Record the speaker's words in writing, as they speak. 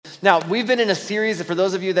Now, we've been in a series, for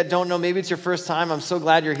those of you that don't know, maybe it's your first time, I'm so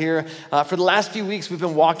glad you're here. For the last few weeks, we've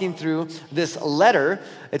been walking through this letter.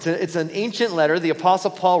 It's an ancient letter the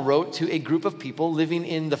Apostle Paul wrote to a group of people living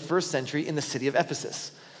in the first century in the city of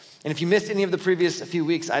Ephesus. And if you missed any of the previous few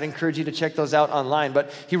weeks, I'd encourage you to check those out online.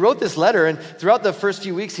 But he wrote this letter, and throughout the first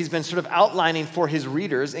few weeks, he's been sort of outlining for his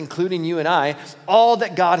readers, including you and I, all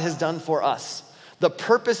that God has done for us. The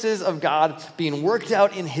purposes of God being worked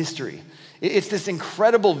out in history. It's this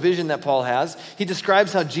incredible vision that Paul has. He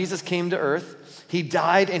describes how Jesus came to earth, he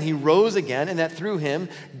died and he rose again, and that through him,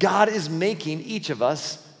 God is making each of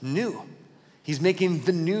us new. He's making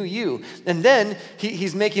the new you. And then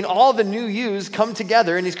he's making all the new yous come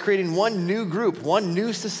together, and he's creating one new group, one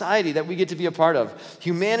new society that we get to be a part of.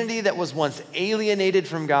 Humanity that was once alienated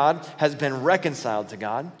from God has been reconciled to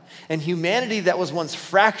God, and humanity that was once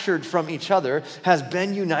fractured from each other has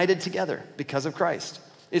been united together because of Christ.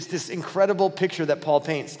 It's this incredible picture that Paul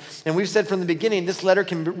paints. And we've said from the beginning, this letter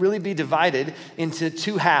can really be divided into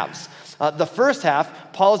two halves. The first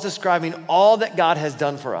half, Paul is describing all that God has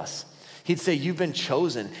done for us. He'd say, you've been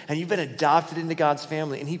chosen and you've been adopted into God's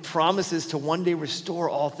family, and he promises to one day restore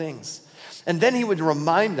all things. And then he would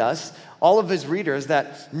remind us, all of his readers,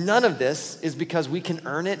 that none of this is because we can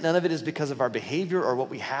earn it. None of it is because of our behavior or what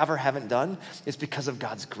we have or haven't done. It's because of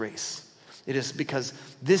God's grace. It is because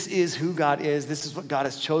this is who God is. This is what God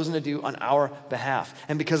has chosen to do on our behalf.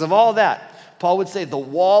 And because of all that, Paul would say the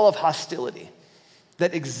wall of hostility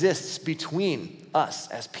that exists between us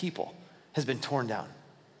as people has been torn down.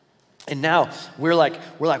 And now we're like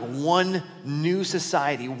one new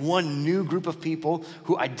society, one new group of people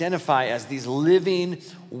who identify as these living,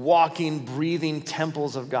 walking, breathing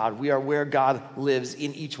temples of God. We are where God lives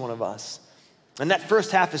in each one of us. And that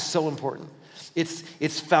first half is so important.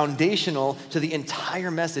 It's foundational to the entire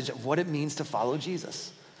message of what it means to follow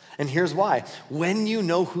Jesus. And here's why. When you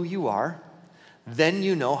know who you are, then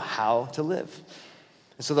you know how to live.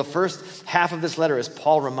 And so the first half of this letter is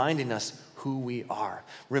Paul reminding us who we are,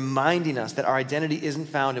 reminding us that our identity isn't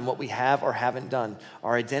found in what we have or haven't done.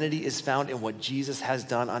 Our identity is found in what Jesus has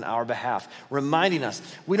done on our behalf, reminding us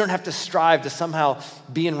we don't have to strive to somehow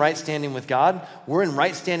be in right standing with God. We're in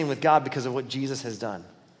right standing with God because of what Jesus has done.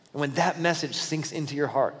 And when that message sinks into your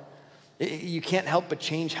heart, you can't help but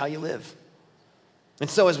change how you live. And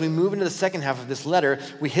so as we move into the second half of this letter,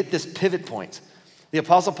 we hit this pivot point. The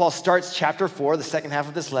Apostle Paul starts chapter 4, the second half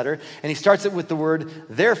of this letter, and he starts it with the word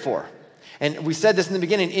therefore. And we said this in the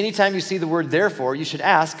beginning, anytime you see the word therefore, you should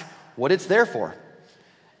ask what it's there for.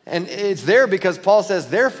 And it's there because Paul says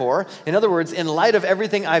therefore, in other words, in light of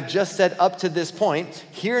everything I've just said up to this point,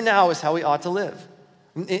 here now is how we ought to live.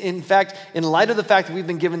 In fact, in light of the fact that we've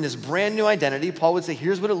been given this brand new identity, Paul would say,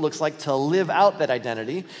 here's what it looks like to live out that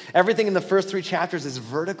identity. Everything in the first 3 chapters is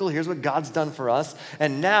vertical. Here's what God's done for us.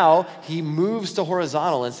 And now he moves to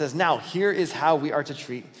horizontal and says, now here is how we are to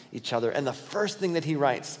treat each other. And the first thing that he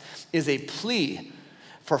writes is a plea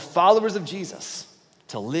for followers of Jesus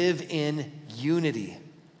to live in unity.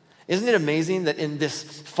 Isn't it amazing that in this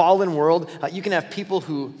fallen world, you can have people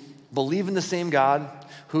who believe in the same God,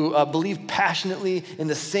 who believe passionately in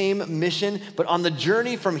the same mission, but on the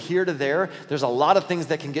journey from here to there, there's a lot of things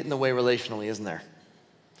that can get in the way relationally, isn't there?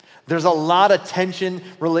 There's a lot of tension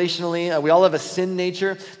relationally. We all have a sin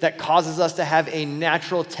nature that causes us to have a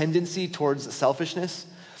natural tendency towards selfishness.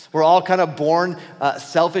 We're all kind of born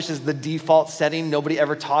selfish as the default setting. Nobody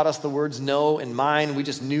ever taught us the words no and mine. We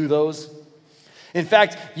just knew those. In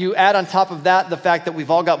fact, you add on top of that the fact that we've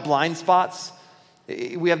all got blind spots.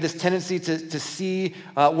 We have this tendency to see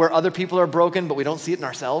where other people are broken, but we don't see it in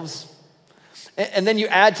ourselves. And then you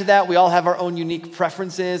add to that, we all have our own unique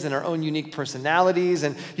preferences and our own unique personalities,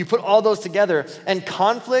 and you put all those together, and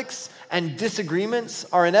conflicts and disagreements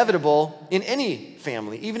are inevitable in any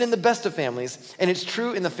family, even in the best of families, and it's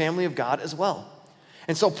true in the family of God as well.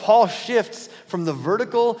 And so Paul shifts from the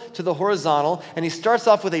vertical to the horizontal, and he starts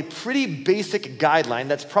off with a pretty basic guideline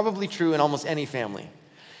that's probably true in almost any family.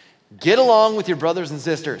 Get along with your brothers and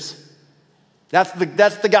sisters. That's the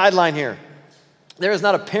guideline here. There is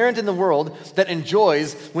not a parent in the world that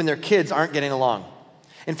enjoys when their kids aren't getting along.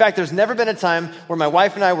 In fact, there's never been a time where my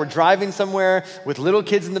wife and I were driving somewhere with little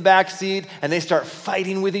kids in the back seat and they start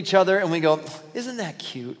fighting with each other and we go, isn't that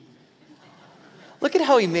cute? Look at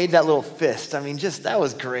how he made that little fist. I mean, that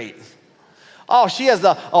was great. Oh, she has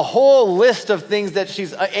a whole list of things that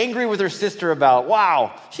she's angry with her sister about.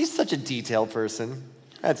 Wow, she's such a detailed person.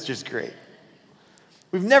 That's just great.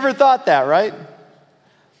 We've never thought that, right?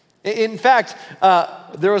 In fact,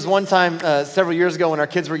 there was one time several years ago when our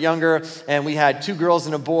kids were younger and we had 2 girls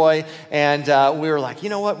and a boy, and we were like, you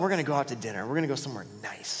know what? We're going to go out to dinner. We're going to go somewhere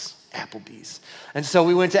nice. Applebee's. And so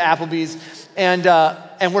we went to Applebee's,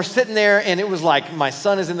 and we're sitting there, and it was like my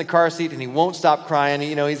son is in the car seat, and he won't stop crying.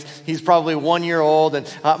 You know, he's probably 1 year old, and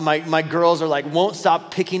my girls are like won't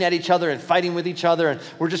stop picking at each other and fighting with each other, and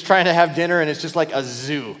we're just trying to have dinner, and it's just like a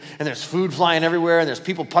zoo, and there's food flying everywhere, and there's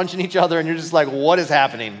people punching each other, and you're just like, what is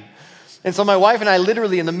happening? And so my wife and I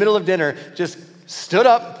literally in the middle of dinner just stood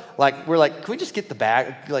up. Like, we're like, can we just get the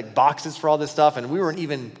bag, like boxes for all this stuff? And we weren't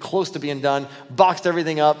even close to being done. Boxed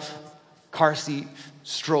everything up, car seat,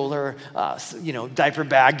 stroller, diaper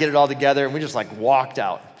bag, get it all together. And we just like walked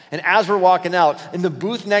out. And as we're walking out, in the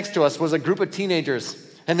booth next to us was a group of teenagers.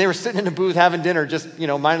 And they were sitting in a booth having dinner, just,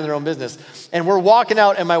 minding their own business. And we're walking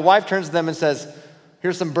out, and my wife turns to them and says,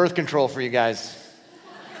 here's some birth control for you guys.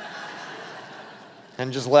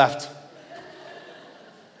 And just left.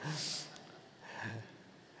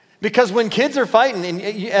 Because when kids are fighting, and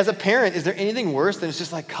as a parent, is there anything worse than it's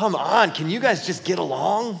just like, come on, can you guys just get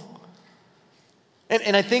along?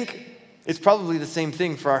 And I think it's probably the same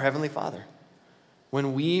thing for our Heavenly Father.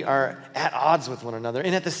 When we are at odds with one another.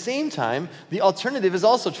 And at the same time, the alternative is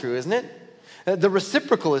also true, isn't it? The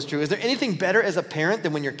reciprocal is true. Is there anything better as a parent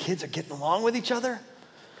than when your kids are getting along with each other?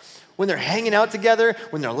 When they're hanging out together,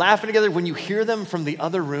 when they're laughing together, when you hear them from the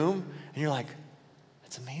other room, and you're like,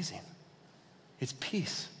 that's amazing. It's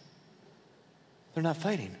peace. They're not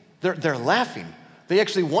fighting. They're laughing. They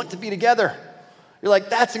actually want to be together. You're like,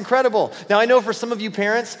 that's incredible. Now, I know for some of you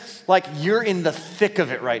parents, like you're in the thick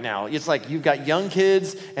of it right now. It's like you've got young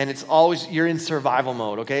kids and you're in survival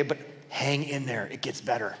mode, okay? But hang in there. It gets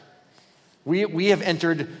better. We have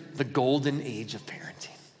entered the golden age of parenting.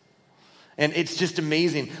 And it's just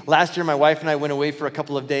amazing. Last year, my wife and I went away for a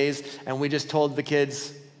couple of days, and we just told the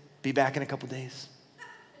kids, be back in a couple days.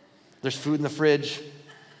 There's food in the fridge.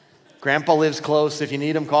 Grandpa lives close. If you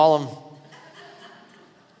need him, call him.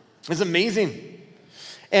 It's amazing.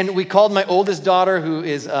 And we called my oldest daughter, who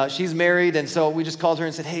is, she's married, and so we just called her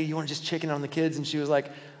and said, hey, you want to just check in on the kids? And she was like,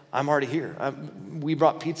 I'm already here. We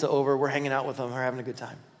brought pizza over. We're hanging out with them. We're having a good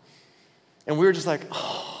time. And we were just like,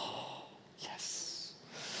 oh, yes.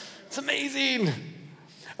 It's amazing.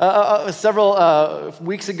 Several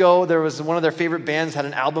weeks ago, there was one of their favorite bands had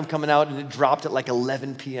an album coming out, and it dropped at like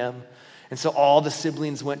 11 p.m., and so all the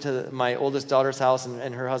siblings went to my oldest daughter's house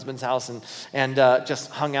and her husband's house and just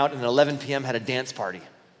hung out, and at 11 p.m. had a dance party.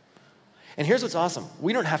 And here's what's awesome.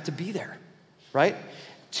 We don't have to be there, right?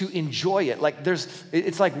 To enjoy it.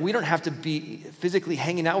 It's like we don't have to be physically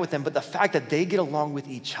hanging out with them, but the fact that they get along with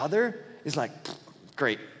each other is like,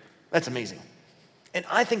 great. That's amazing. And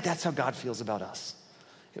I think that's how God feels about us.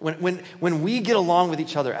 When we get along with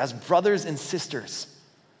each other as brothers and sisters.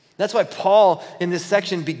 That's why Paul in this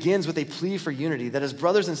section begins with a plea for unity, that as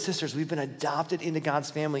brothers and sisters, we've been adopted into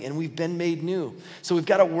God's family and we've been made new. So we've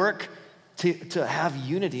got to work to have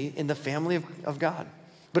unity in the family of God.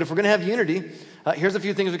 But if we're going to have unity, here's a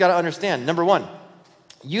few things we've got to understand. Number one,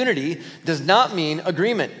 unity does not mean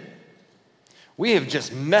agreement. We have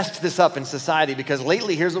just messed this up in society because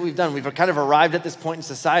lately, here's what we've done. We've kind of arrived at this point in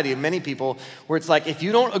society, and many people, where it's like, if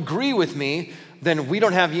you don't agree with me, then we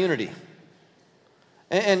don't have unity.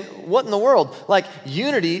 And what in the world? Like,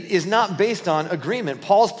 unity is not based on agreement.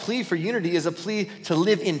 Paul's plea for unity is a plea to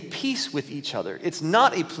live in peace with each other. It's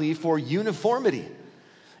not a plea for uniformity.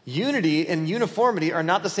 Unity and uniformity are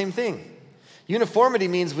not the same thing. Uniformity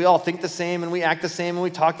means we all think the same and we act the same and we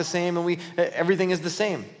talk the same and everything is the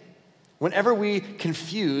same. Whenever we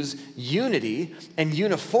confuse unity and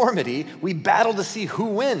uniformity, we battle to see who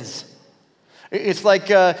wins. It's like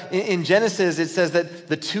in Genesis, it says that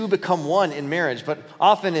the two become one in marriage, but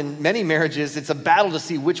often in many marriages, it's a battle to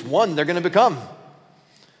see which one they're going to become.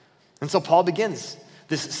 And so Paul begins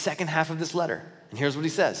this second half of this letter, and here's what he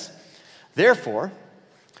says. Therefore,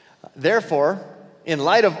 in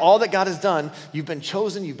light of all that God has done, you've been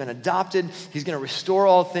chosen, you've been adopted, he's going to restore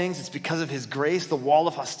all things. It's because of his grace, the wall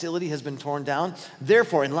of hostility has been torn down.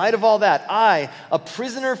 Therefore, in light of all that, I, a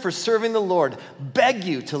prisoner for serving the Lord, beg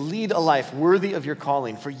you to lead a life worthy of your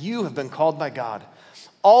calling, for you have been called by God.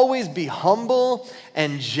 Always be humble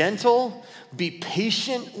and gentle, be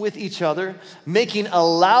patient with each other, making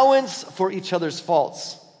allowance for each other's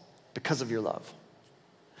faults because of your love.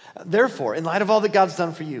 Therefore, in light of all that God's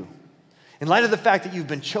done for you, in light of the fact that you've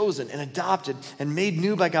been chosen and adopted and made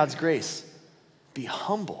new by God's grace, be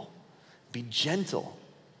humble, be gentle,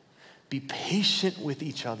 be patient with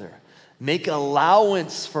each other, make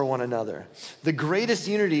allowance for one another. The greatest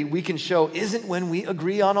unity we can show isn't when we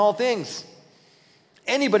agree on all things.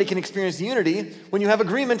 Anybody can experience unity when you have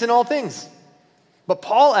agreement in all things. But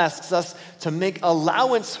Paul asks us to make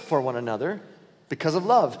allowance for one another because of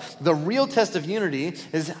love. The real test of unity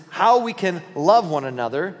is how we can love one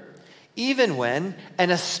another even when,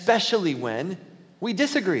 and especially when, we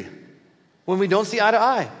disagree, when we don't see eye to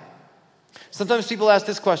eye. Sometimes people ask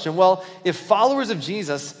this question, well, if followers of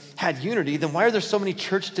Jesus had unity, then why are there so many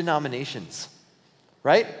church denominations?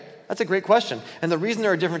 Right? That's a great question. And the reason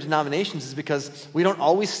there are different denominations is because we don't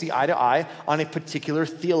always see eye to eye on a particular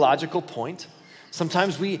theological point.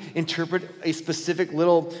 Sometimes we interpret a specific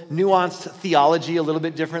little nuanced theology a little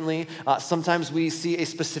bit differently. Sometimes we see a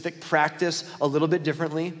specific practice a little bit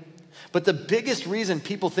differently. But the biggest reason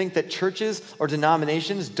people think that churches or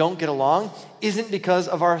denominations don't get along isn't because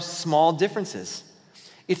of our small differences.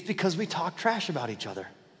 It's because we talk trash about each other.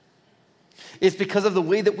 It's because of the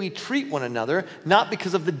way that we treat one another, not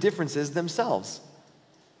because of the differences themselves.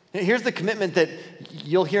 Here's the commitment that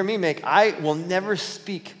you'll hear me make. I will never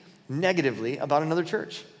speak negatively about another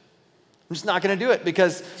church. I'm just not going to do it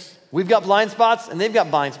because we've got blind spots and they've got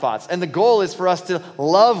blind spots. And the goal is for us to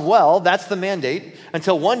love well, that's the mandate,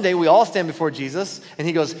 until one day we all stand before Jesus and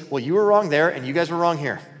he goes, well, you were wrong there and you guys were wrong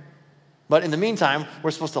here. But in the meantime,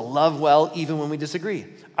 we're supposed to love well even when we disagree.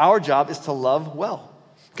 Our job is to love well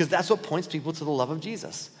because that's what points people to the love of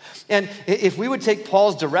Jesus. And if we would take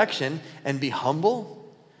Paul's direction and be humble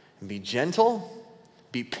and be gentle,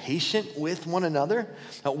 be patient with one another,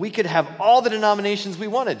 we could have all the denominations we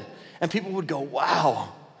wanted. And people would go,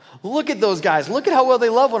 wow, look at those guys. Look at how well they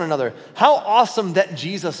love one another. How awesome that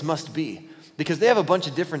Jesus must be. Because they have a bunch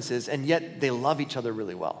of differences, and yet they love each other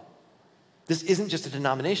really well. This isn't just a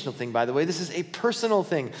denominational thing, by the way. This is a personal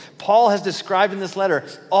thing. Paul has described in this letter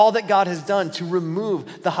all that God has done to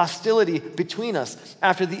remove the hostility between us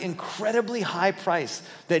after the incredibly high price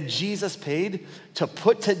that Jesus paid to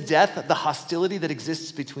put to death the hostility that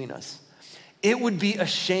exists between us. It would be a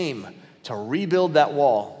shame to rebuild that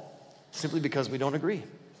wall simply because we don't agree.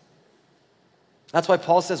 That's why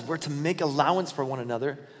Paul says we're to make allowance for one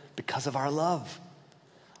another because of our love.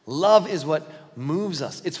 Love is what moves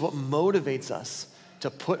us. It's what motivates us to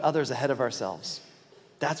put others ahead of ourselves.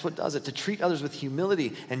 That's what does it, to treat others with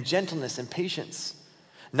humility and gentleness and patience,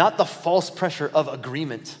 not the false pressure of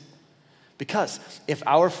agreement. Because if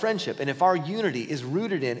our friendship and if our unity is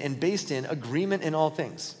rooted in and based in agreement in all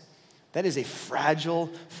things, that is a fragile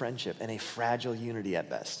friendship and a fragile unity at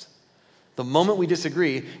best. The moment we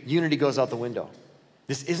disagree, unity goes out the window.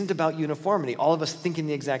 This isn't about uniformity, all of us thinking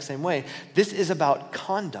the exact same way. This is about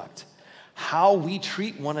conduct, how we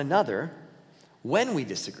treat one another when we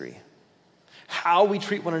disagree, how we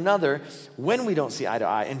treat one another when we don't see eye to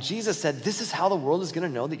eye. And Jesus said, this is how the world is going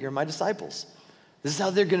to know that you're my disciples. This is how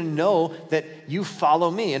they're going to know that you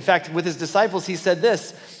follow me. In fact, with his disciples, he said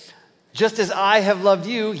this, just as I have loved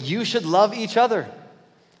you, you should love each other.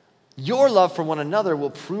 Your love for one another will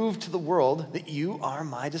prove to the world that you are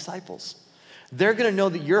my disciples. They're going to know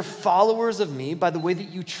that you're followers of me by the way that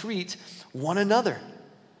you treat one another.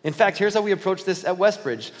 In fact, here's how we approach this at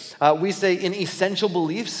Westbridge. We say in essential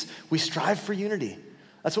beliefs, we strive for unity.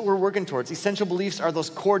 That's what we're working towards. Essential beliefs are those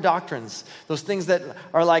core doctrines, those things that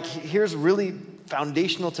are like, here's really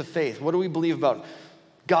foundational to faith. What do we believe about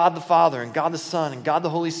God the Father and God the Son and God the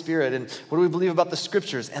Holy Spirit? And what do we believe about the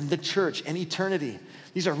scriptures and the church and eternity?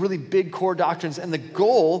 These are really big core doctrines, and the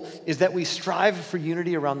goal is that we strive for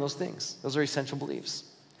unity around those things. Those are essential beliefs.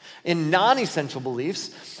 In non-essential beliefs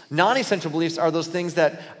are those things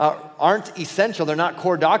that aren't essential. They're not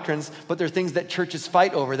core doctrines, but they're things that churches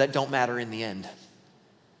fight over that don't matter in the end.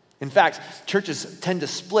 In fact, churches tend to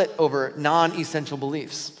split over non-essential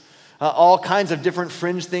beliefs. All kinds of different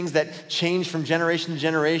fringe things that change from generation to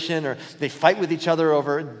generation, or they fight with each other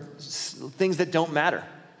over things that don't matter.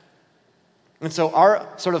 And so our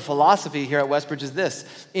sort of philosophy here at Westbridge is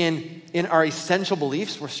this. In our essential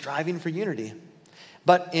beliefs, we're striving for unity.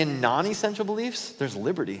 But in non-essential beliefs, there's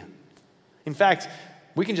liberty. In fact,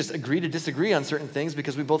 we can just agree to disagree on certain things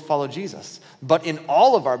because we both follow Jesus. But in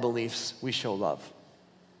all of our beliefs, we show love.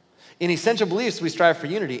 In essential beliefs, we strive for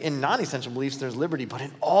unity. In non-essential beliefs, there's liberty. But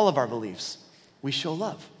in all of our beliefs, we show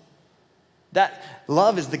love. That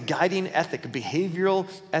love is the guiding ethic, a behavioral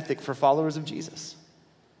ethic for followers of Jesus.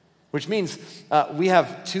 Which means we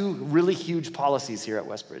have two really huge policies here at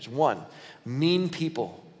Westbridge. One, mean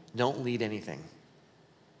people don't lead anything.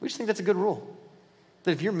 We just think that's a good rule.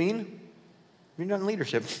 That if you're mean, you're not in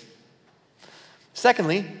leadership.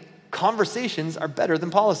 Secondly, conversations are better than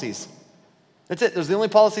policies. That's it. Those are the only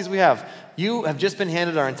policies we have. You have just been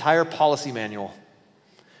handed our entire policy manual.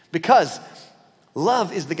 Because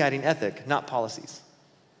love is the guiding ethic, not policies.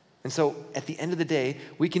 And so at the end of the day,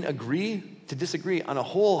 we can agree to disagree on a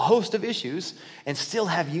whole host of issues and still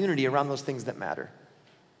have unity around those things that matter.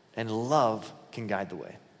 And love can guide the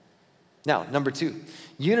way. Now, number two,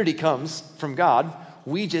 unity comes from God.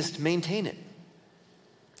 We just maintain it.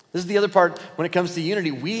 This is the other part when it comes to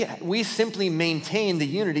unity. We simply maintain the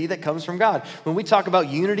unity that comes from God. When we talk about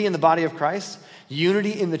unity in the body of Christ,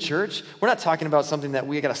 unity in the church, we're not talking about something that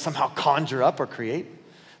we got to somehow conjure up or create.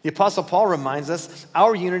 The Apostle Paul reminds us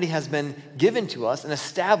our unity has been given to us and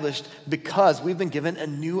established because we've been given a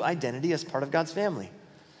new identity as part of God's family.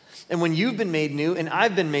 And when you've been made new and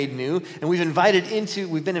I've been made new and we've been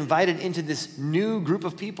invited into this new group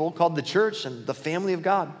of people called the church and the family of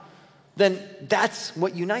God, then that's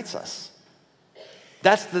what unites us.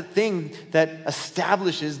 That's the thing that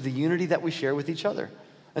establishes the unity that we share with each other.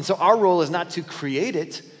 And so our role is not to create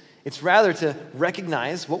it, it's rather to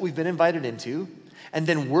recognize what we've been invited into and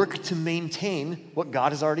then work to maintain what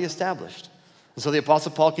God has already established. And so the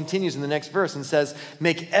Apostle Paul continues in the next verse and says,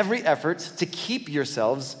 make every effort to keep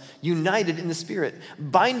yourselves united in the Spirit,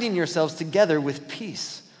 binding yourselves together with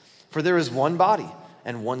peace. For there is one body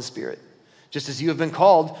and one Spirit. Just as you have been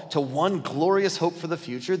called to one glorious hope for the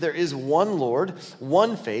future, there is one Lord,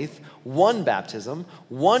 one faith, one baptism,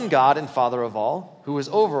 one God and Father of all, who is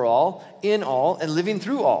over all, in all, and living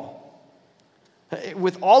through all.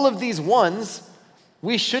 With all of these ones,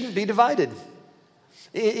 we shouldn't be divided.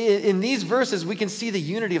 In these verses, we can see the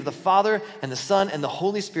unity of the Father and the Son and the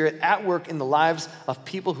Holy Spirit at work in the lives of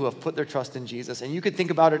people who have put their trust in Jesus. And you could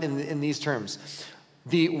think about it in these terms.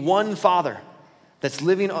 The one Father that's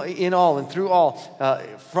living in all and through all.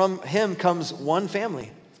 From him comes one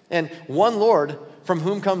family and one Lord, from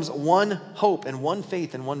whom comes one hope and one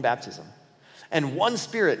faith and one baptism. And one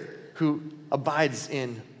Spirit who abides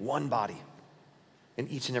in one body in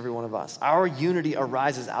each and every one of us. Our unity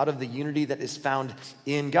arises out of the unity that is found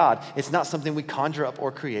in God. It's not something we conjure up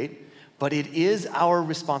or create, but it is our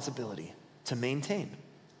responsibility to maintain.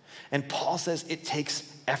 And Paul says it takes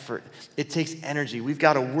effort. It takes energy. We've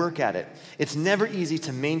got to work at it. It's never easy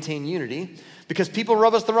to maintain unity because people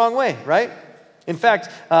rub us the wrong way, right? In fact,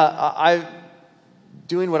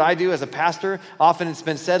 doing what I do as a pastor, often it's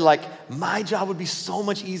been said like, my job would be so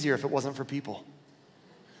much easier if it wasn't for people.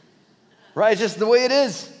 Right? It's just the way it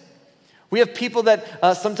is. We have people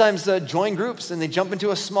that sometimes join groups and they jump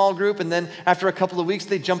into a small group and then after a couple of weeks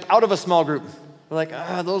they jump out of a small group. We're like,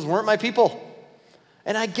 those weren't my people.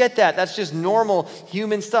 And I get that. That's just normal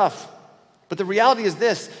human stuff. But the reality is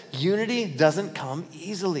this, unity doesn't come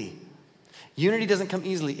easily. Unity doesn't come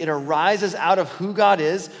easily. It arises out of who God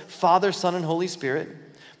is, Father, Son, and Holy Spirit,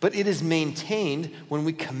 but it is maintained when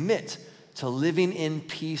we commit to living in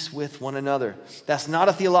peace with one another. That's not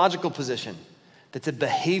a theological position. That's a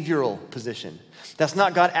behavioral position. That's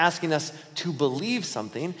not God asking us to believe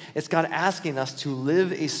something. It's God asking us to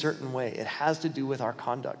live a certain way. It has to do with our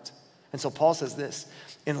conduct. And so Paul says this,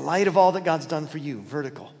 in light of all that God's done for you,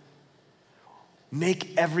 vertical,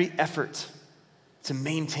 make every effort to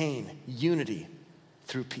maintain unity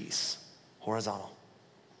through peace, horizontal.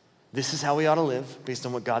 This is how we ought to live based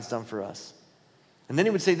on what God's done for us. And then he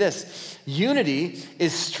would say this, unity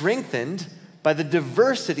is strengthened by the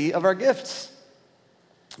diversity of our gifts.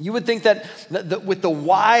 You would think that with the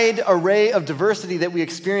wide array of diversity that we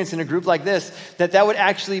experience in a group like this, that would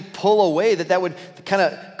actually pull away, that would kind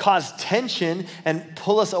of cause tension and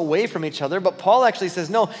pull us away from each other. But Paul actually says,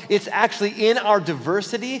 no, it's actually in our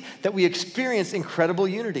diversity that we experience incredible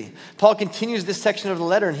unity. Paul continues this section of the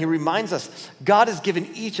letter and he reminds us, God has given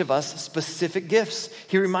each of us specific gifts.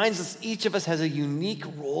 He reminds us each of us has a unique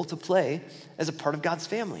role to play as a part of God's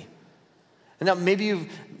family. And now maybe you've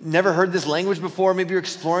never heard this language before. Maybe you're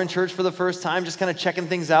exploring church for the first time, just kind of checking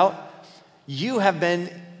things out. You have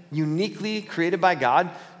been uniquely created by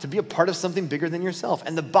God to be a part of something bigger than yourself.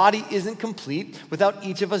 And the body isn't complete without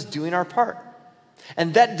each of us doing our part.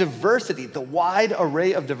 And that diversity, the wide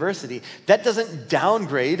array of diversity, that doesn't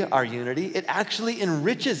downgrade our unity. It actually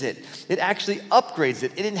enriches it. It actually upgrades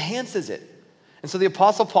it. It enhances it. And so the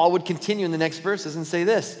Apostle Paul would continue in the next verses and say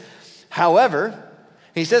this, however,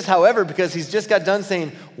 he says, however, because he's just got done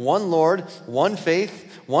saying one Lord, one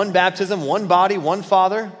faith, one baptism, one body, one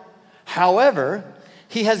Father. However,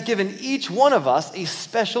 he has given each one of us a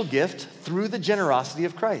special gift through the generosity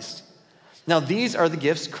of Christ. Now, these are the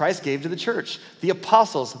gifts Christ gave to the church, the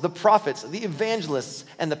apostles, the prophets, the evangelists,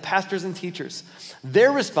 and the pastors and teachers.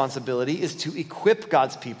 Their responsibility is to equip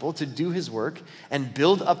God's people to do his work and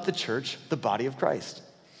build up the church, the body of Christ.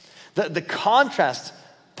 The contrast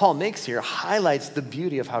Paul makes here highlights the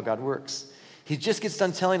beauty of how God works. He just gets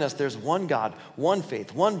done telling us there's one God, one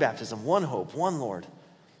faith, one baptism, one hope, one Lord.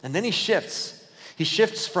 And then he shifts. He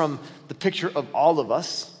shifts from the picture of all of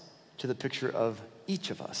us to the picture of each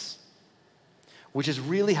of us, which is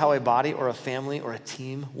really how a body or a family or a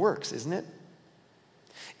team works, isn't it?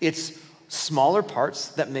 It's smaller parts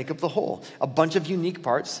that make up the whole, a bunch of unique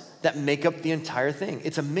parts that make up the entire thing.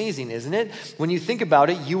 It's amazing, isn't it? When you think about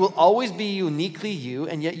it, you will always be uniquely you,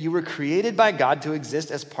 and yet you were created by God to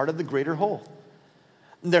exist as part of the greater whole.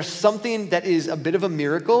 There's something that is a bit of a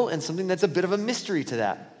miracle and something that's a bit of a mystery to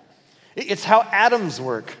that. It's how atoms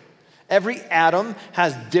work. Every atom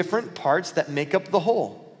has different parts that make up the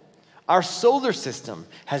whole. Our solar system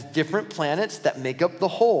has different planets that make up the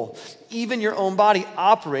whole. Even your own body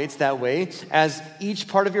operates that way, as each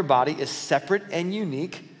part of your body is separate and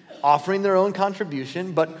unique, offering their own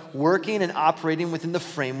contribution, but working and operating within the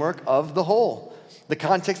framework of the whole, the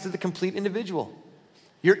context of the complete individual.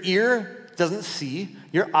 Your ear doesn't see,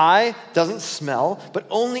 your eye doesn't smell, but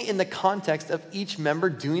only in the context of each member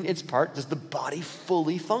doing its part does the body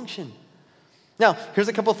fully function. Now, here's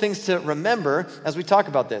a couple things to remember as we talk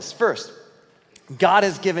about this. First, God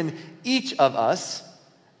has given each of us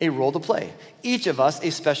a role to play, each of us a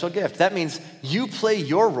special gift. That means you play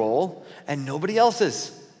your role and nobody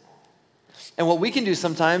else's. And what we can do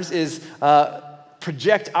sometimes is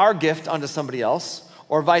project our gift onto somebody else,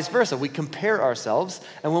 or vice versa. We compare ourselves,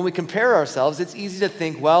 and when we compare ourselves, it's easy to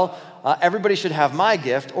think, well, everybody should have my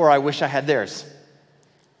gift, or I wish I had theirs.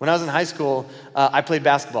 When I was in high school, I played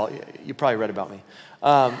basketball. You probably read about me.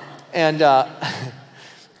 I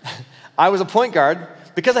was a point guard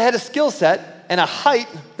because I had a skill set and a height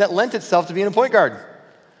that lent itself to being a point guard.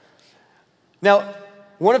 Now,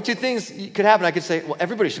 one of two things could happen. I could say, well,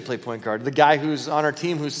 everybody should play point guard. The guy who's on our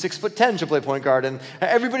team who's 6'10" should play point guard, and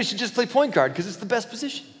everybody should just play point guard because it's the best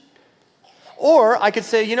position. Or I could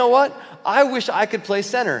say, you know what? I wish I could play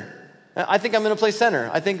center. I think I'm going to play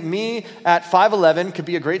center. I think me at 5'11" could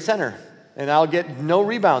be a great center, and I'll get no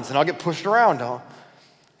rebounds, and I'll get pushed around.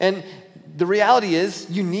 And the reality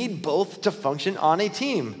is, you need both to function on a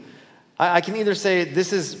team. I can either say,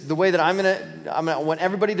 this is the way that I'm gonna want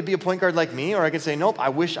everybody to be a point guard like me, or I can say, nope, I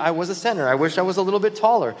wish I was a center. I wish I was a little bit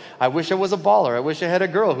taller. I wish I was a baller. I wish I had a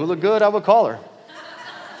girl who looked good, I would call her.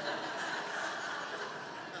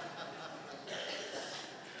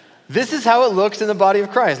 This is how it looks in the body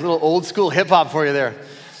of Christ. A little old school hip hop for you there.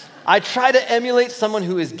 I try to emulate someone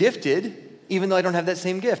who is gifted, even though I don't have that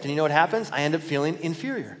same gift. And you know what happens? I end up feeling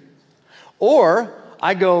inferior. Or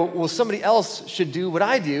I go, well, somebody else should do what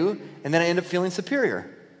I do, and then I end up feeling superior.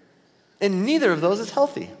 And neither of those is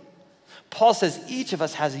healthy. Paul says each of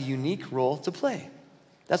us has a unique role to play.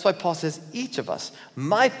 That's why Paul says each of us,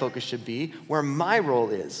 my focus should be where my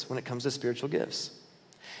role is when it comes to spiritual gifts.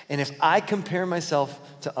 And if I compare myself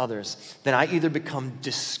to others, then I either become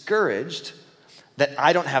discouraged that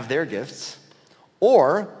I don't have their gifts,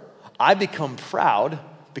 or I become proud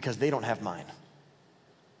because they don't have mine.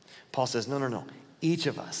 Paul says, no. Each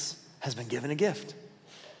of us has been given a gift.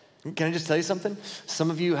 Can I just tell you something?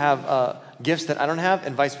 Some of you have gifts that I don't have,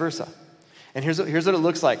 and vice versa. And here's what it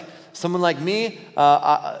looks like. Someone like me,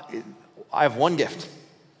 I have one gift.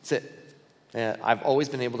 That's it. I've always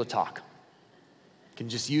been able to talk. Can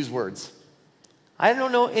just use words. I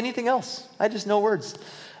don't know anything else. I just know words.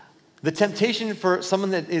 The temptation for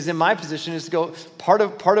someone that is in my position is to go, part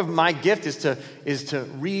of my gift is to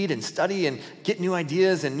read and study and get new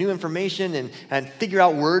ideas and new information and figure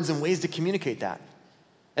out words and ways to communicate that.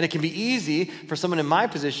 And it can be easy for someone in my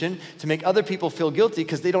position to make other people feel guilty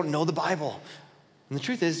because they don't know the Bible. And the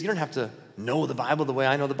truth is, you don't have to know the Bible the way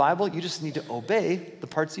I know the Bible. You just need to obey the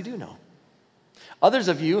parts you do know. Others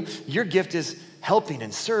of you, your gift is helping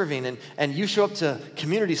and serving, and you show up to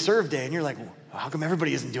community serve day and you're like, well, how come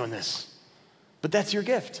everybody isn't doing this? But that's your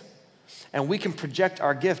gift. And we can project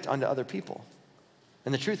our gift onto other people.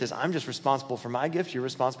 And the truth is, I'm just responsible for my gift, you're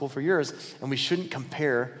responsible for yours, and we shouldn't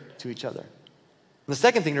compare to each other. And the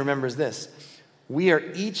second thing to remember is this: we are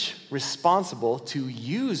each responsible to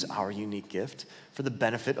use our unique gift for the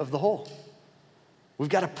benefit of the whole. We've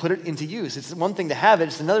got to put it into use. It's one thing to have it,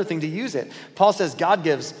 it's another thing to use it. Paul says God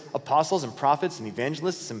gives apostles and prophets and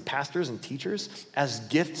evangelists and pastors and teachers as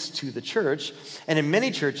gifts to the church. And in many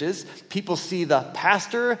churches, people see the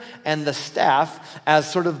pastor and the staff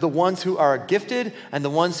as sort of the ones who are gifted and the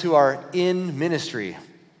ones who are in ministry.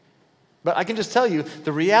 But I can just tell you,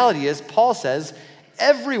 the reality is, Paul says,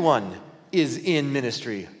 everyone is in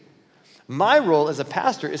ministry. My role as a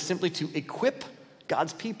pastor is simply to equip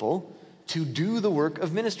God's people to do the work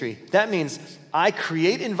of ministry. That means I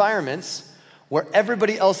create environments where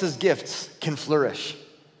everybody else's gifts can flourish.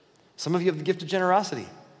 Some of you have the gift of generosity.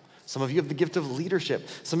 Some of you have the gift of leadership.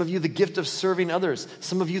 Some of you the gift of serving others.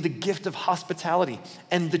 Some of you the gift of hospitality.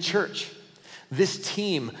 And the church, this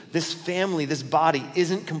team, this family, this body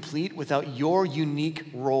isn't complete without your unique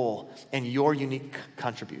role and your unique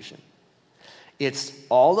contribution. It's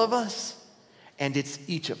all of us and it's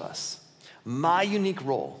each of us. My unique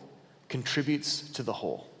role contributes to the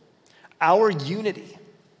whole. Our unity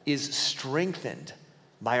is strengthened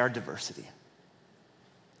by our diversity.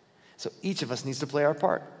 So each of us needs to play our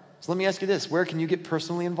part. So let me ask you this, where can you get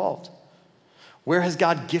personally involved? Where has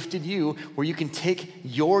God gifted you where you can take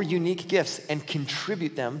your unique gifts and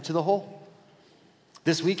contribute them to the whole?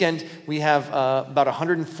 This weekend, we have about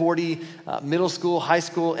 140 middle school, high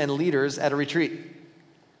school, and leaders at a retreat,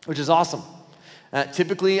 which is awesome.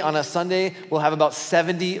 Typically on a Sunday, we'll have about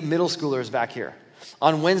 70 middle schoolers back here.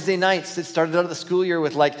 On Wednesday nights, it started out of the school year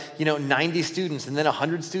with 90 students, and then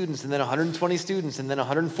 100 students, and then 120 students, and then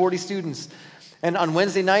 140 students. And on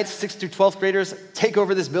Wednesday nights, 6th through 12th graders take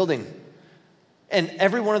over this building. And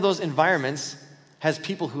every one of those environments has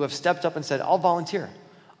people who have stepped up and said, I'll volunteer.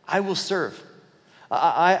 I will serve.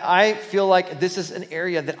 I feel like this is an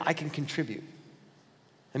area that I can contribute.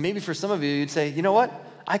 And maybe for some of you, you'd say, you know what?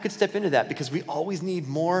 I could step into that because we always need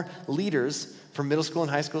more leaders for middle school and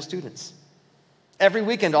high school students. Every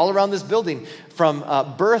weekend, all around this building, from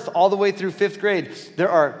birth all the way through 5th grade, there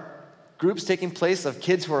are groups taking place of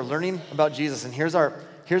kids who are learning about Jesus. And here's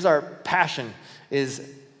our passion is,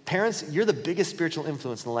 parents, you're the biggest spiritual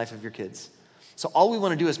influence in the life of your kids. So all we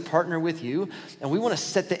want to do is partner with you, and we want to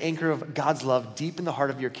set the anchor of God's love deep in the heart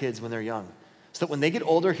of your kids when they're young. So that when they get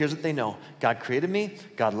older, here's what they know. God created me,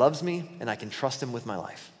 God loves me, and I can trust him with my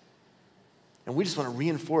life. And we just want to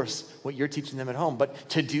reinforce what you're teaching them at home. But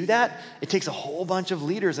to do that, it takes a whole bunch of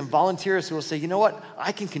leaders and volunteers who will say, you know what,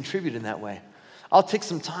 I can contribute in that way. I'll take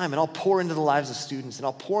some time and I'll pour into the lives of students and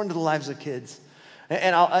I'll pour into the lives of kids.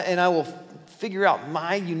 And I will figure out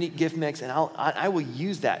my unique gift mix and I will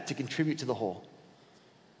use that to contribute to the whole.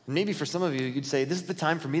 Maybe for some of you, you'd say, this is the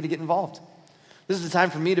time for me to get involved. This is the time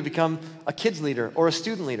for me to become a kids leader or a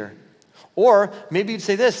student leader. Or maybe you'd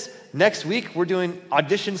say this, next week we're doing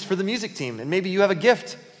auditions for the music team, and maybe you have a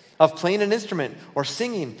gift of playing an instrument or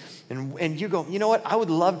singing, and you go, you know what, I would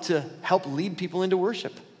love to help lead people into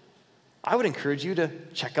worship. I would encourage you to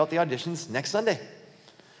check out the auditions next Sunday,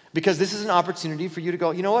 because this is an opportunity for you to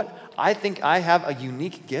go, you know what, I think I have a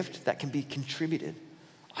unique gift that can be contributed.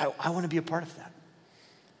 I want to be a part of that.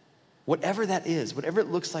 Whatever that is, whatever it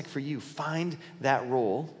looks like for you, find that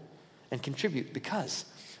role and contribute, because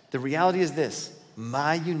the reality is this,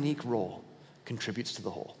 my unique role contributes to the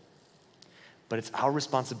whole. But it's our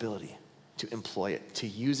responsibility to employ it, to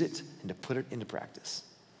use it, and to put it into practice.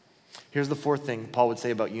 Here's the fourth thing Paul would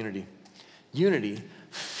say about unity. Unity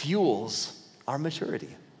fuels our maturity.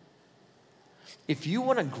 If you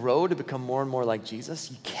want to grow to become more and more like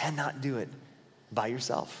Jesus, you cannot do it by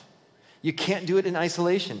yourself. You can't do it in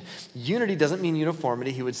isolation. Unity doesn't mean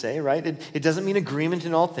uniformity, he would say, right? It doesn't mean agreement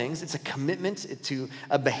in all things. It's a commitment to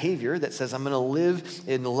a behavior that says, I'm going to live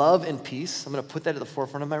in love and peace. I'm going to put that at the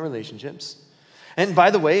forefront of my relationships. And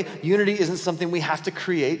by the way, unity isn't something we have to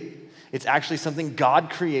create. It's actually something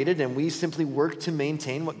God created, and we simply work to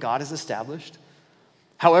maintain what God has established.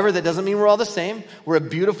 However, that doesn't mean we're all the same. We're a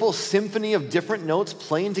beautiful symphony of different notes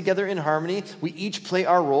playing together in harmony. We each play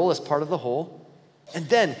our role as part of the whole. And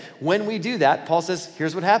then when we do that, Paul says,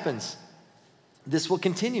 here's what happens. This will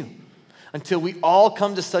continue until we all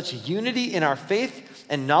come to such unity in our faith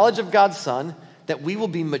and knowledge of God's Son that we will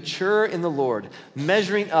be mature in the Lord,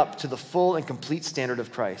 measuring up to the full and complete standard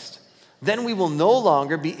of Christ. Then we will no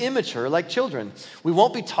longer be immature like children. We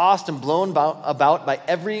won't be tossed and blown about by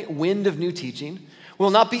every wind of new teaching. We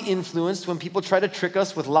will not be influenced when people try to trick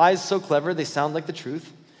us with lies so clever they sound like the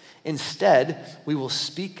truth. Instead, we will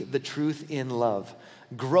speak the truth in love,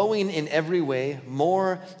 growing in every way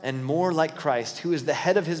more and more like Christ, who is the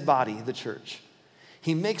head of his body, the church.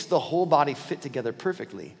 He makes the whole body fit together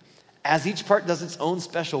perfectly. As each part does its own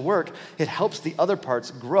special work, it helps the other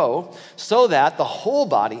parts grow so that the whole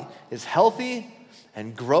body is healthy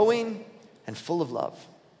and growing and full of love.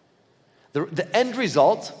 The end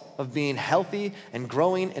result of being healthy and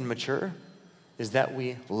growing and mature is that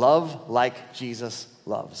we love like Jesus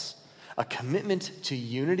loves. A commitment to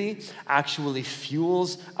unity actually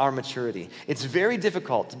fuels our maturity. It's very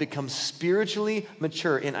difficult to become spiritually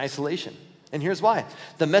mature in isolation. And here's why.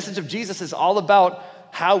 The message of Jesus is all about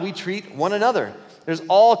how we treat one another. There's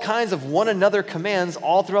all kinds of one another commands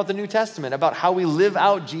all throughout the New Testament about how we live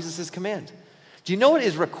out Jesus' command. Do you know what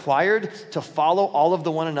is required to follow all of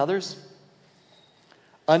the one another's?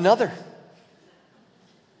 Another.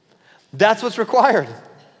 That's what's required.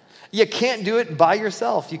 You can't do it by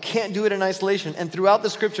yourself. You can't do it in isolation. And throughout the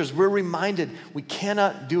scriptures, we're reminded we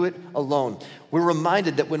cannot do it alone. We're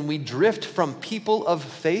reminded that when we drift from people of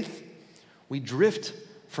faith, we drift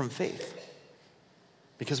from faith.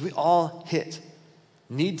 Because we all hit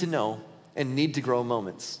need to know and need to grow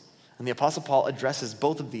moments. And the Apostle Paul addresses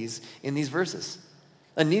both of these in these verses.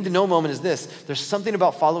 A need to know moment is this: there's something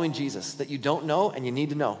about following Jesus that you don't know and you need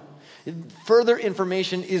to know. Further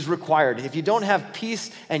information is required. If you don't have peace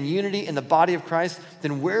and unity in the body of Christ,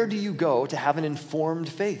 then where do you go to have an informed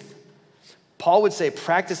faith? Paul would say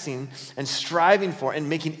practicing and striving for and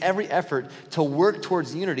making every effort to work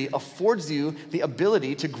towards unity affords you the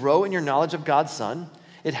ability to grow in your knowledge of God's Son.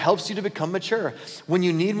 It helps you to become mature. When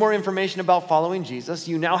you need more information about following Jesus,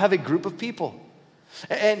 you now have a group of people.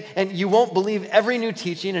 And you won't believe every new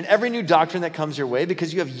teaching and every new doctrine that comes your way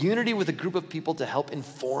because you have unity with a group of people to help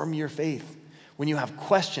inform your faith. When you have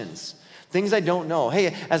questions, things I don't know.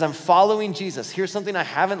 Hey, as I'm following Jesus, here's something I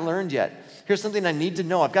haven't learned yet. Here's something I need to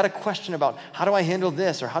know. I've got a question about how do I handle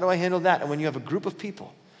this or how do I handle that? And when you have a group of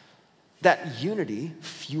people, that unity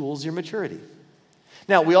fuels your maturity.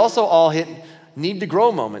 Now, we also all hit need to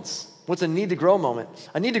grow moments. What's a need to grow moment?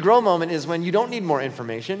 A need to grow moment is when you don't need more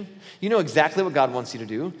information. You know exactly what God wants you to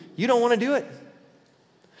do. You don't want to do it.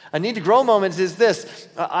 A need to grow moment is this: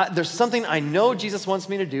 there's something I know Jesus wants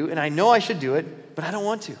me to do, and I know I should do it, but I don't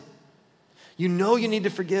want to. You know you need to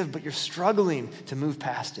forgive, but you're struggling to move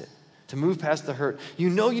past it, to move past the hurt. You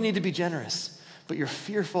know you need to be generous, but you're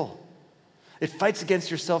fearful. It fights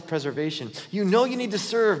against your self-preservation. You know you need to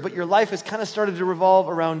serve, but your life has kind of started to revolve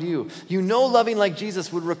around you. You know loving like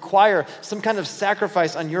Jesus would require some kind of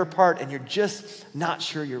sacrifice on your part, and you're just not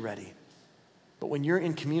sure you're ready. But when you're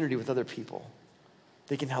in community with other people,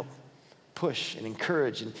 they can help push and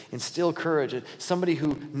encourage and instill courage. And somebody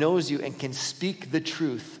who knows you and can speak the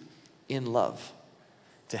truth in love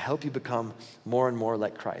to help you become more and more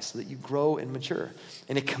like Christ so that you grow and mature.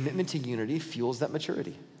 And a commitment to unity fuels that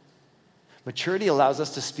maturity. Maturity allows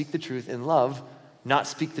us to speak the truth in love, not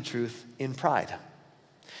speak the truth in pride.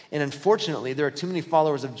 And unfortunately, there are too many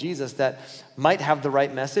followers of Jesus that might have the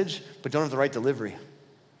right message, but don't have the right delivery.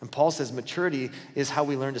 And Paul says maturity is how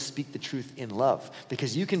we learn to speak the truth in love,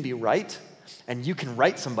 because you can be right and you can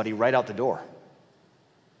write somebody right out the door.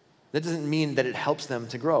 That doesn't mean that it helps them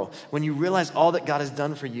to grow. When you realize all that God has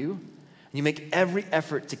done for you, you make every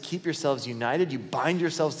effort to keep yourselves united. You bind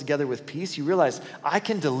yourselves together with peace. You realize I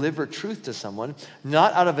can deliver truth to someone,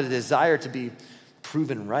 not out of a desire to be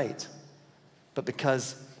proven right, but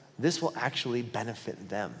because this will actually benefit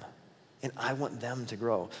them. And I want them to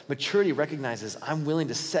grow. Maturity recognizes I'm willing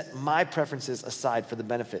to set my preferences aside for the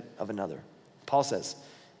benefit of another. Paul says,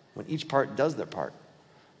 when each part does their part,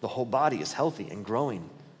 the whole body is healthy and growing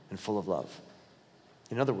and full of love.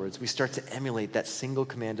 In other words, we start to emulate that single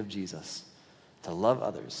command of Jesus, to love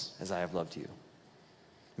others as I have loved you.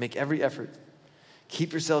 Make every effort.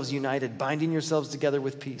 Keep yourselves united, binding yourselves together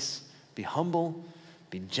with peace. Be humble,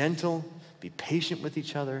 be gentle, be patient with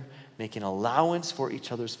each other, making allowance for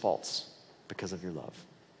each other's faults because of your love.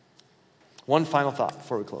 One final thought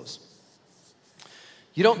before we close.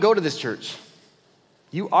 You don't go to this church.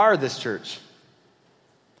 You are this church.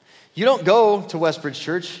 You don't go to Westbridge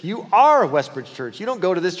Church. You are Westbridge Church. You don't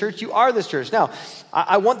go to this church. You are this church. Now,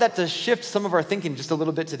 I want that to shift some of our thinking just a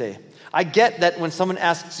little bit today. I get that when someone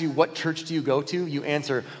asks you, what church do you go to? You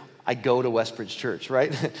answer, I go to Westbridge Church,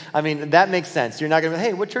 right? I mean, that makes sense. You're not going to be,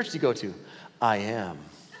 hey, what church do you go to? I am.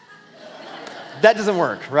 That doesn't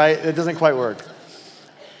work, right? It doesn't quite work.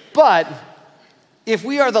 But if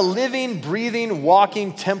we are the living, breathing,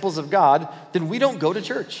 walking temples of God, then we don't go to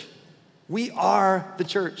church. We are the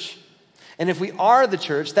church. And if we are the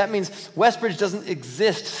church, that means Westbridge doesn't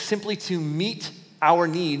exist simply to meet our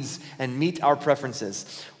needs and meet our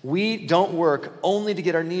preferences. We don't work only to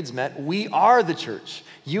get our needs met. We are the church.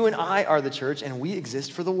 You and I are the church, and we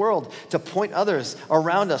exist for the world, to point others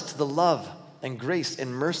around us to the love and grace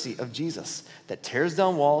and mercy of Jesus that tears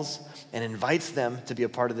down walls and invites them to be a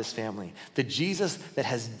part of this family. The Jesus that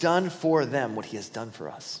has done for them what he has done for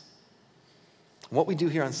us. What we do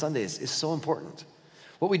here on Sundays is so important.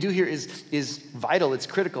 What we do here is vital, it's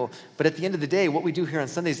critical, but at the end of the day, what we do here on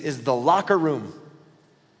Sundays is the locker room.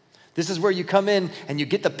 This is where you come in and you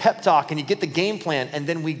get the pep talk and you get the game plan, and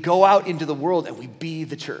then we go out into the world and we be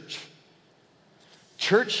the church.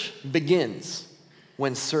 Church begins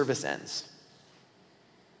when service ends.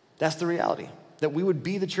 That's the reality, that we would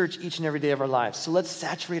be the church each and every day of our lives. So let's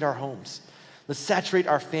saturate our homes. Let's saturate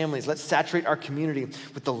our families. Let's saturate our community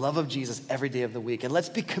with the love of Jesus every day of the week. And let's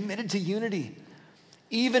be committed to unity,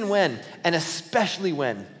 even when, and especially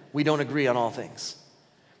when, we don't agree on all things,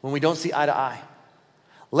 when we don't see eye to eye.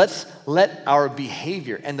 Let's let our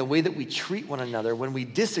behavior and the way that we treat one another when we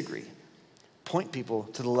disagree point people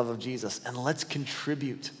to the love of Jesus, and let's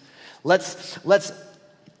contribute. Let's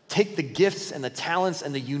take the gifts and the talents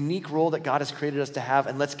and the unique role that God has created us to have,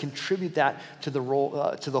 and let's contribute that to the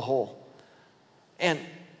role, to the whole. And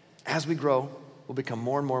As we grow, we'll become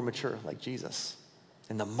more and more mature like Jesus.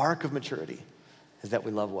 And the mark of maturity is that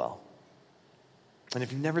we love well. And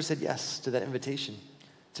if you've never said yes to that invitation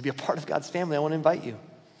to be a part of God's family, I want to invite you.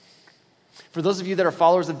 For those of you that are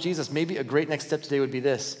followers of Jesus, maybe a great next step today would be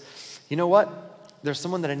this. You know what? There's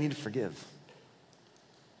someone that I need to forgive.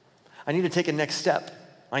 I need to take a next step.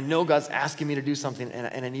 I know God's asking me to do something,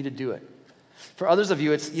 and I need to do it. For others of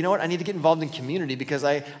you, it's, you know what? I need to get involved in community because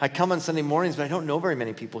I come on Sunday mornings, but I don't know very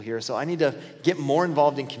many people here, so I need to get more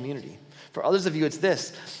involved in community. For others of you, it's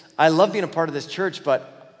this. I love being a part of this church,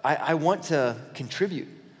 but I want to contribute.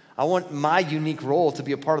 I want my unique role to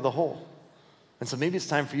be a part of the whole. And so maybe it's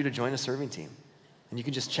time for you to join a serving team. And you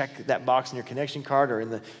can just check that box in your connection card or in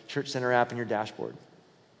the Church Center app in your dashboard.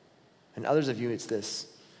 And others of you, it's this.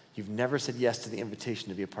 You've never said yes to the invitation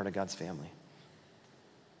to be a part of God's family.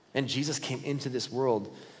 And Jesus came into this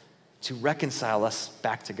world to reconcile us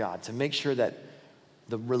back to God, to make sure that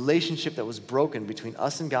the relationship that was broken between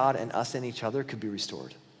us and God and us and each other could be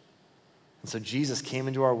restored. And so Jesus came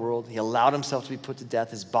into our world. He allowed himself to be put to death.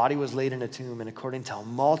 His body was laid in a tomb. And according to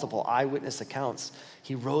multiple eyewitness accounts,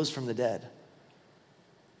 he rose from the dead.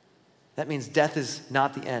 That means death is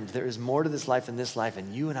not the end. There is more to this life than this life,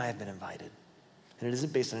 and you and I have been invited. And it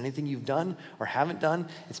isn't based on anything you've done or haven't done.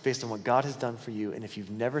 It's based on what God has done for you. And if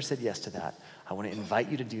you've never said yes to that, I want to invite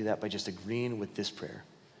you to do that by just agreeing with this prayer.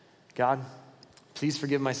 God, please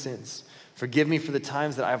forgive my sins. Forgive me for the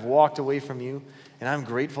times that I've walked away from you, and I'm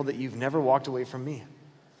grateful that you've never walked away from me.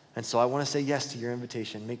 And so I want to say yes to your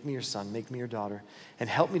invitation. Make me your son, make me your daughter, and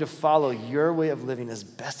help me to follow your way of living as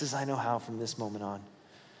best as I know how from this moment on.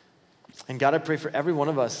 And God, I pray for every one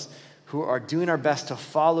of us who are doing our best to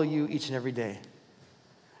follow you each and every day.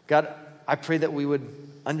 God, I pray that we would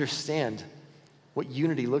understand what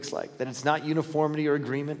unity looks like, that it's not uniformity or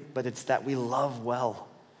agreement, but it's that we love well.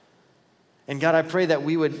 And God, I pray that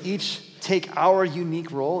we would each take our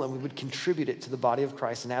unique role and we would contribute it to the body of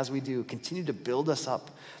Christ. And as we do, continue to build us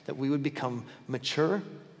up, that we would become mature,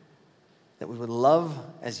 that we would love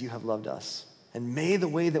as you have loved us. And may the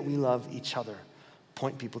way that we love each other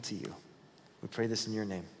point people to you. We pray this in your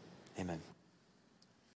name. Amen.